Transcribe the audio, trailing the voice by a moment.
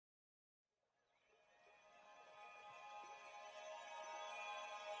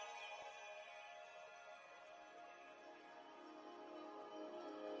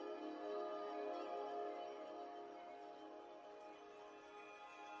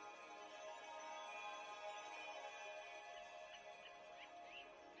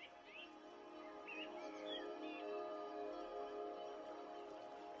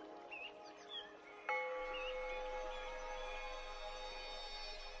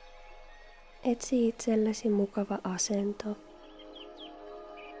Etsi itsellesi mukava asento.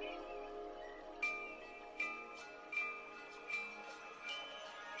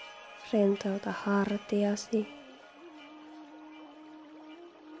 Rentouta hartiasi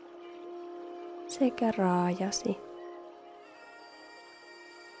sekä raajasi.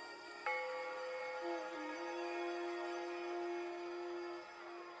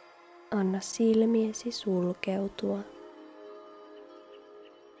 Anna silmiesi sulkeutua.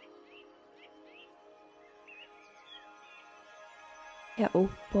 Ja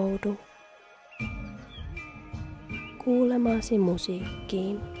uppoudu kuulemaasi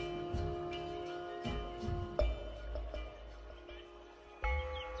musiikkiin.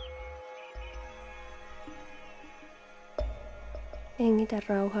 Hengitä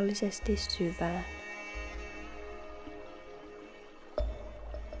rauhallisesti syvään.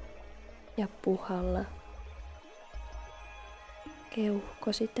 Ja puhalla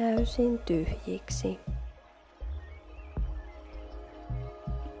keuhkosi täysin tyhjiksi.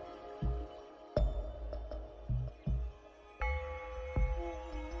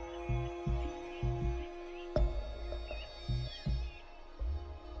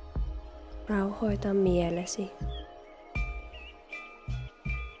 Rauhoita mielesi.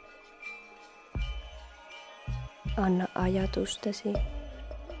 Anna ajatustesi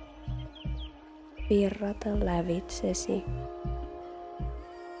virrata lävitsesi.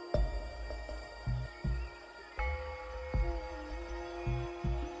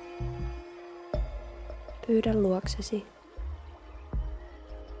 Pyydä luoksesi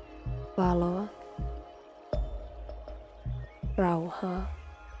valoa, rauhaa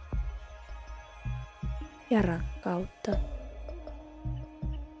ja rakkautta.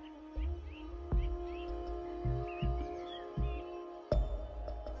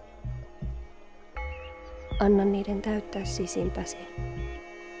 Anna niiden täyttää sisimpäsi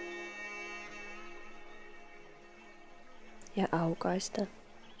ja aukaista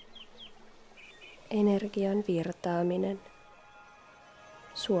energian virtaaminen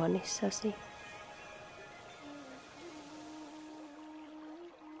suonissasi.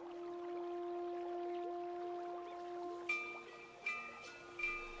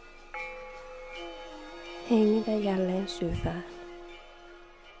 Hengitä jälleen syvään.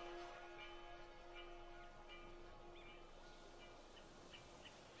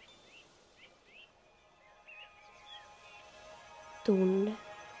 Tunne,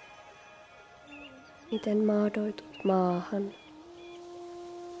 miten maadoitut maahan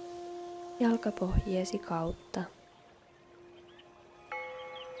jalkapohjiesi kautta.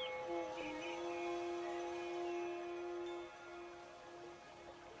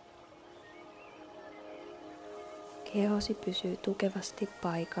 Kehosi pysyy tukevasti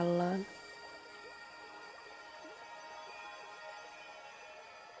paikallaan,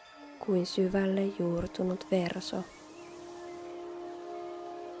 kuin syvälle juurtunut verso.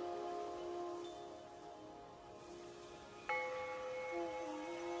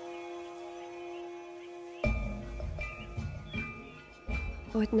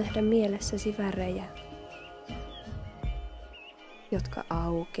 Voit nähdä mielessäsi värejä, jotka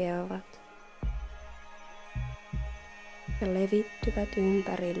aukeavat ja levittyvät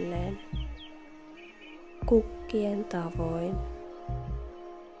ympärilleen kukkien tavoin.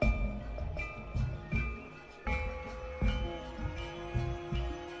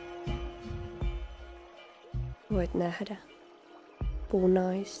 Voit nähdä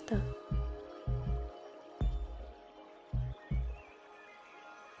punaista,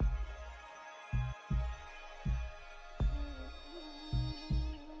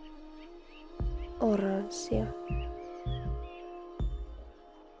 oranssia,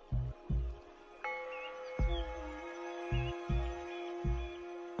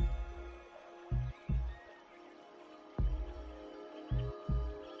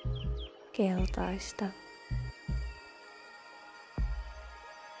 keltaista,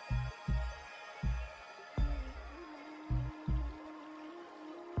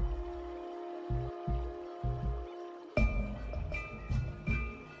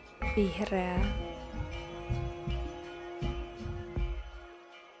 vihreää,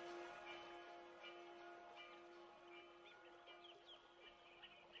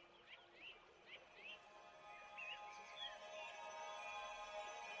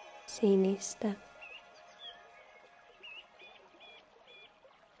 sinistä,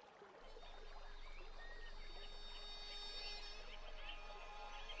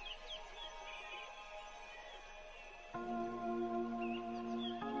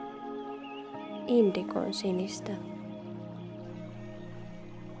 indikon sinistä,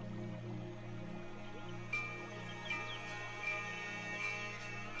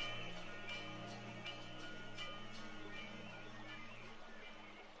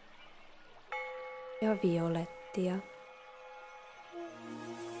 ja violettia.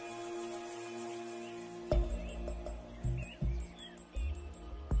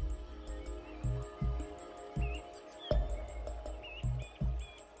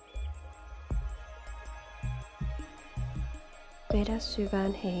 Vedä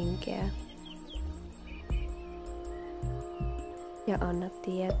syvään henkeä ja anna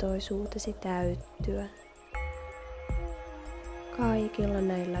tietoisuutesi täyttyä kaikilla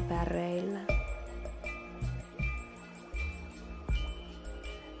näillä väreillä.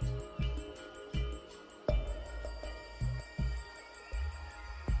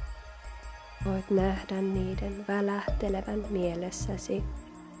 Voit nähdä niiden välähtelevän mielessäsi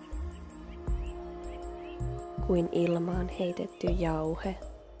kuin ilmaan heitetty jauhe.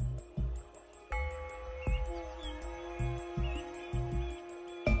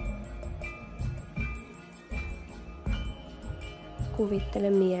 Kuvittele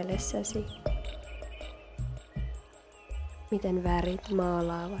mielessäsi, miten värit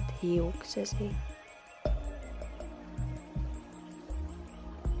maalaavat hiuksesi.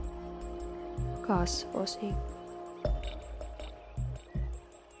 Kasvosi.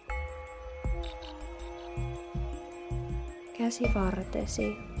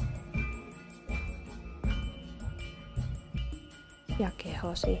 Käsivartesi ja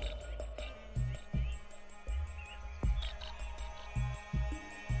kehosi.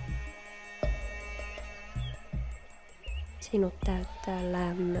 Sinut täyttää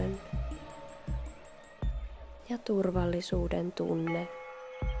lämmön ja turvallisuuden tunne.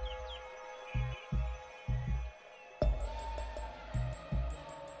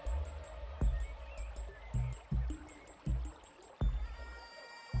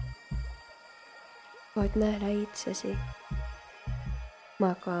 Voit nähdä itsesi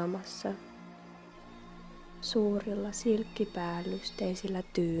makaamassa suurilla silkkipäällysteisillä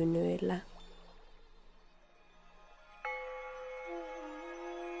tyynyillä.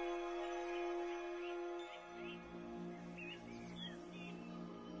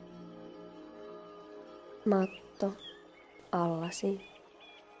 Matto allasi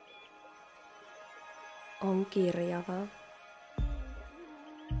on kirjava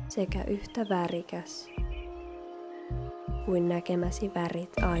sekä yhtä värikäs kuin näkemäsi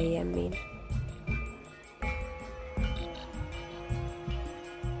värit aiemmin.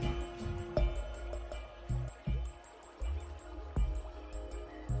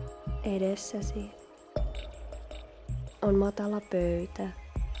 Edessäsi on matala pöytä,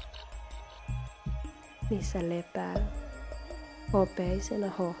 missä lepää hopeisena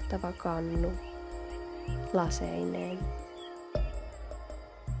hohtava kannu laseineen.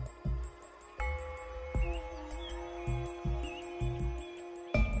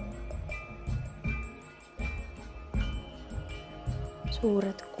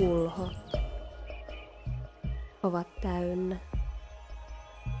 Suuret kulhot ovat täynnä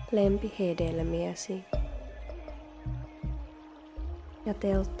lempihedelmiäsi ja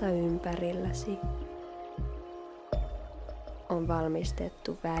teltta ympärilläsi on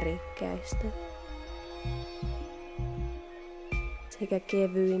valmistettu värikkäistä sekä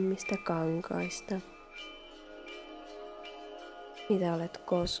kevyimmistä kankaista, mitä olet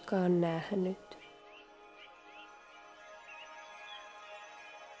koskaan nähnyt.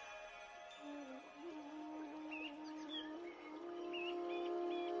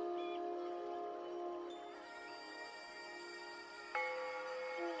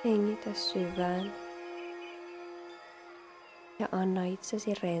 Hengitä syvään ja anna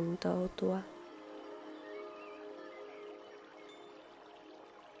itsesi rentoutua.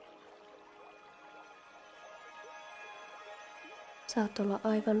 Saat olla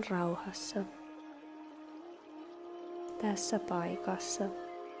aivan rauhassa tässä paikassa.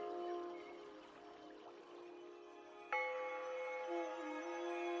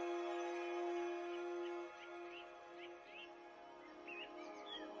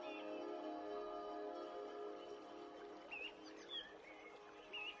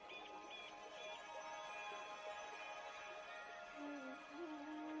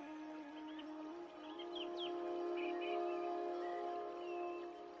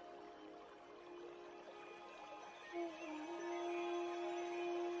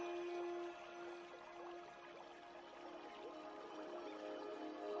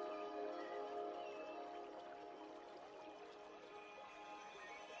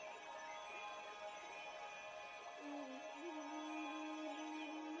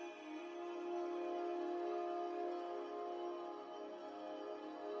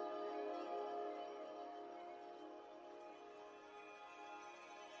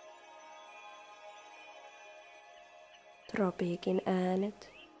 Tropiikin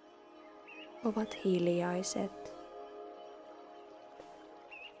äänet ovat hiljaiset.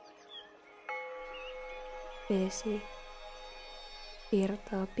 Vesi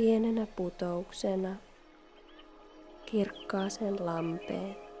virtaa pienenä putouksena kirkkaaseen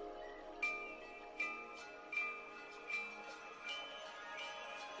lampeen.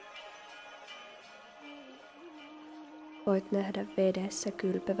 Voit nähdä vedessä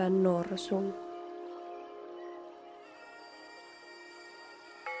kylpevän norsun.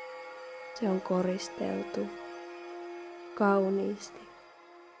 Se on koristeltu kauniisti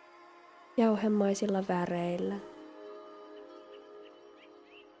jauhemaisilla väreillä.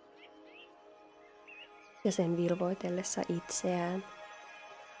 Ja sen vilvoitellessa itseään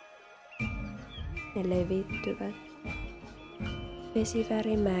ne levittyvät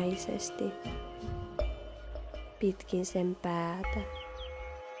vesivärimäisesti pitkin sen päätä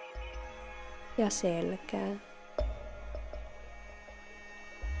ja selkää.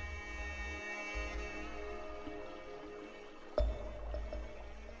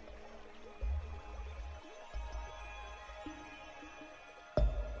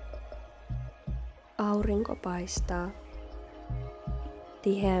 Aurinko paistaa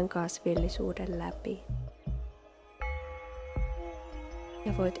tiheän kasvillisuuden läpi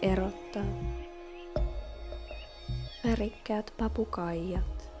ja voit erottaa värikkäät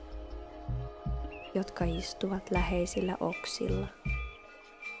papukaijat, jotka istuvat läheisillä oksilla.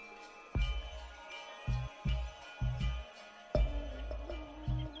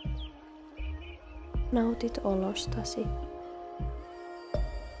 Nautit olostasi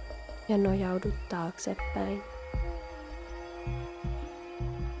ja nojaudut taaksepäin.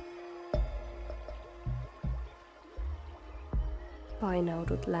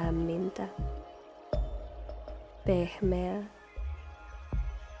 Painaudut lämmintä, pehmeää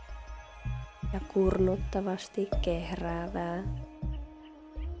ja kurnuttavasti kehräävää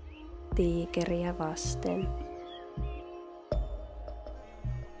tiikeriä vasten.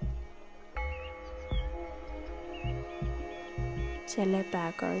 Se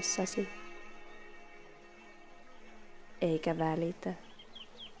lepää kanssasi, eikä välitä,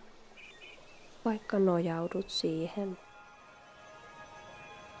 vaikka nojaudut siihen.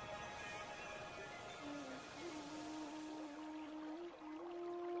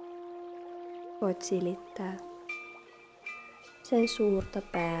 Voit silittää sen suurta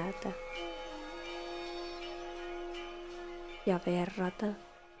päätä ja verrata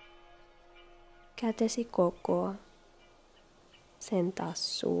kätesi kokoa sen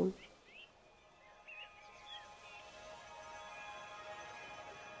tassuun.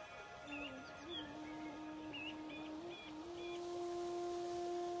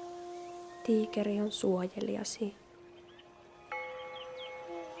 Tiikeri on suojelijasi,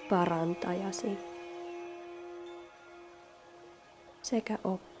 parantajasi sekä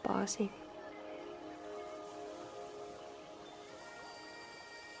oppaasi.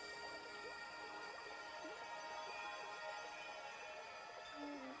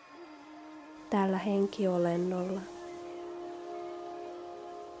 Tällä henkiolennolla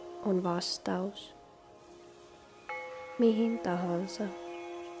on vastaus mihin tahansa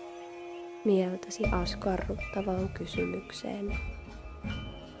mieltäsi askarruttavaan kysymykseen.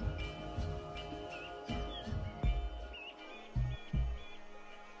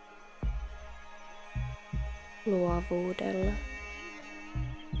 Luovuudella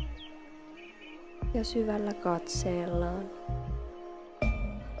ja syvällä katseellaan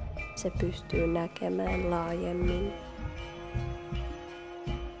se pystyy näkemään laajemmin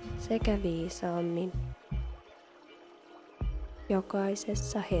sekä viisaammin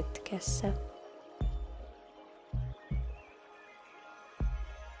jokaisessa hetkessä.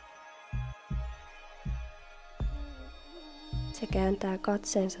 Se kääntää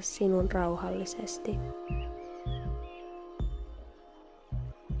katseensa sinun rauhallisesti.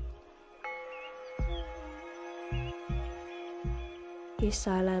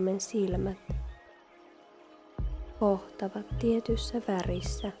 Kissaeläimen silmät hohtavat tietyssä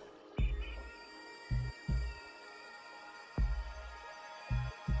värissä.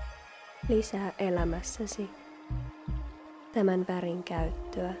 Lisää elämässäsi tämän värin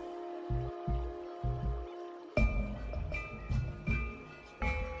käyttöä.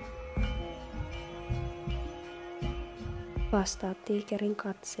 Vastaa tiikerin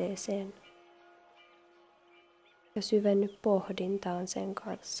katseeseen ja syvenny pohdintaan sen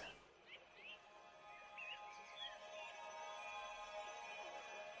kanssa.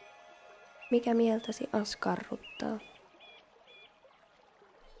 Mikä mieltäsi askarruttaa?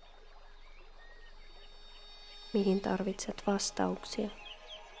 Mihin tarvitset vastauksia?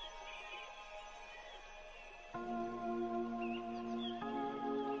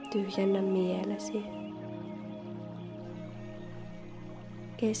 Tyhjennä mielesi.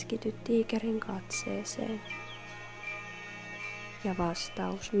 Keskity tiikerin katseeseen ja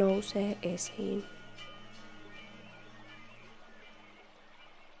vastaus nousee esiin.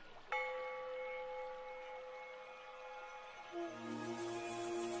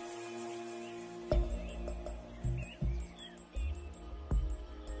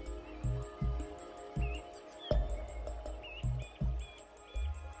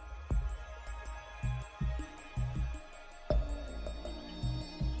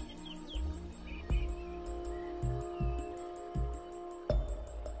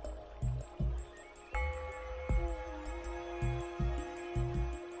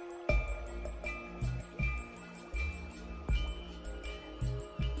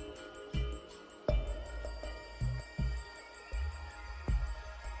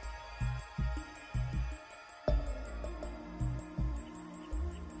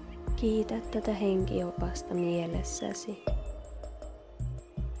 Kiitä tätä henkiopasta mielessäsi.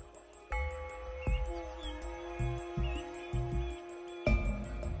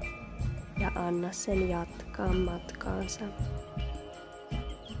 Ja anna sen jatkaa matkaansa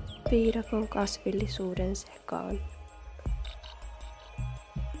viidakon kasvillisuuden sekaan.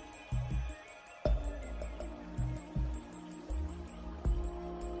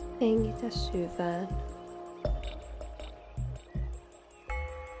 Hengitä syvään.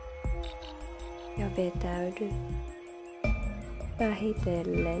 Ja vetäydy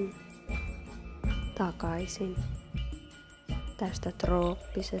vähitellen takaisin tästä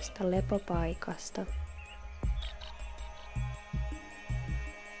trooppisesta lepopaikasta.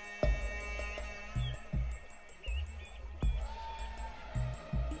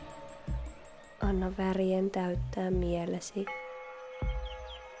 Anna värien täyttää mielesi.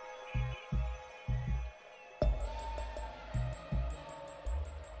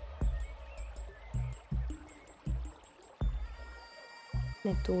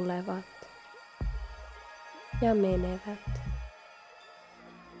 Ne tulevat ja menevät,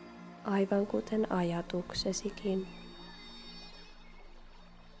 aivan kuten ajatuksesikin.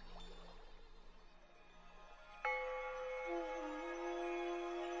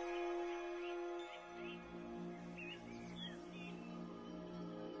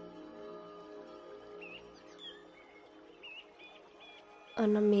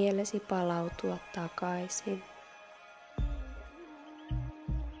 Anna mielesi palautua takaisin.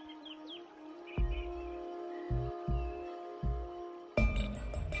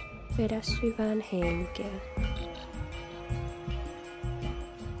 Vedä syvään henkeä.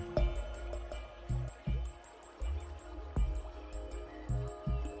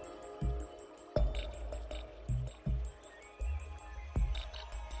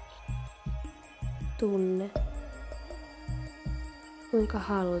 Tunne, kuinka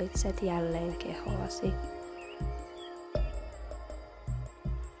hallitset jälleen kehoasi.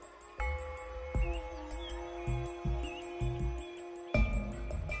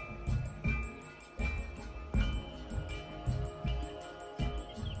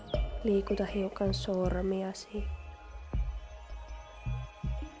 Liikuta hiukan sormiasi.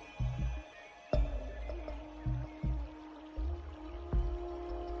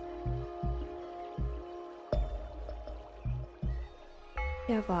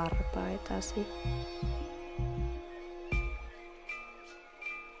 Ja varpaitasi.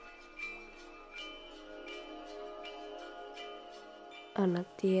 Anna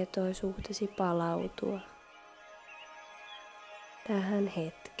tietoisuutesi palautua tähän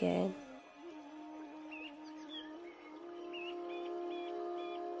hetkeen.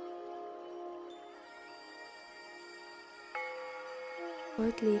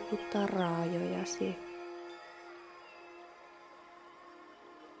 Voit liikuttaa raajojasi.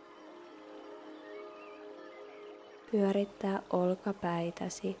 Pyörittää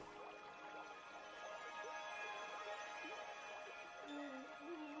olkapäitäsi.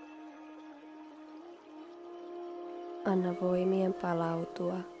 Anna voimien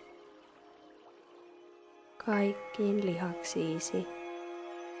palautua kaikkiin lihaksiisi.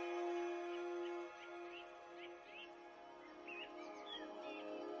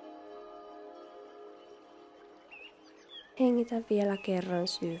 Hengitä vielä kerran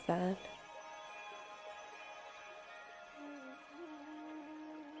syvään.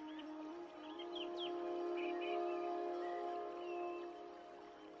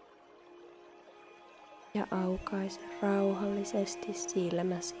 Ja aukaise rauhallisesti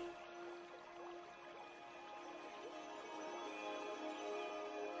silmäsi.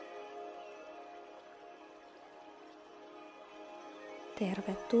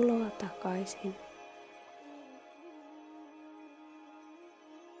 Tervetuloa takaisin